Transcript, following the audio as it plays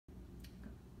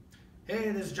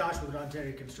Hey, this is Josh with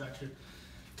Ontario Construction.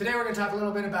 Today we're going to talk a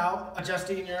little bit about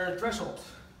adjusting your thresholds.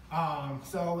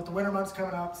 So with the winter months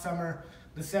coming up, summer,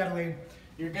 the settling,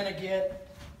 you're going to get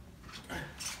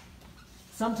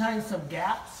sometimes some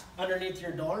gaps underneath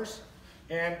your doors.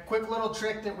 And quick little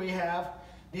trick that we have,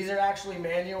 these are actually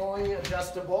manually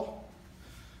adjustable.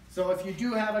 So if you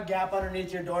do have a gap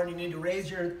underneath your door and you need to raise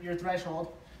your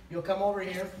threshold, you'll come over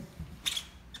here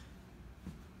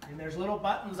and there's little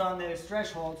buttons on those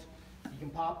thresholds you can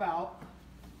pop out.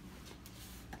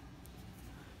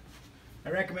 I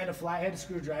recommend a flathead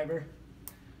screwdriver.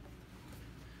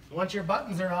 Once your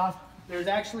buttons are off, there's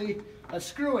actually a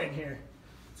screw in here.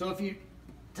 So if you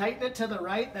tighten it to the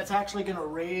right, that's actually going to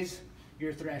raise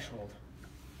your threshold.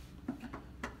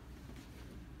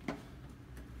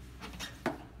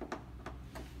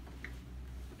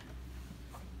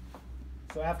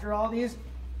 So after all these,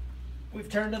 we've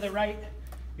turned to the right.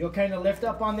 You'll kind of lift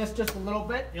up on this just a little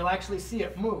bit. You'll actually see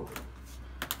it move.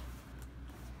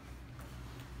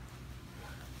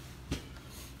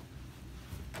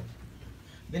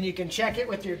 Then you can check it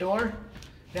with your door.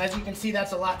 And as you can see,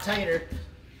 that's a lot tighter.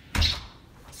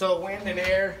 So wind and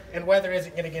air and weather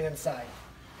isn't going to get inside.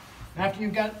 After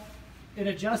you've got it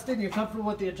adjusted and you're comfortable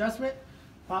with the adjustment,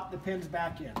 pop the pins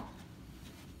back in.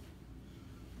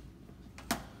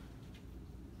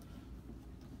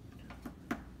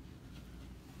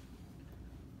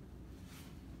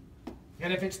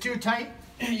 And if it's too tight,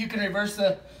 you can reverse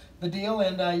the deal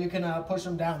and you can push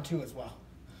them down too as well.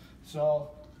 So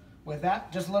with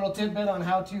that, just a little tidbit on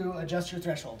how to adjust your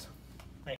thresholds.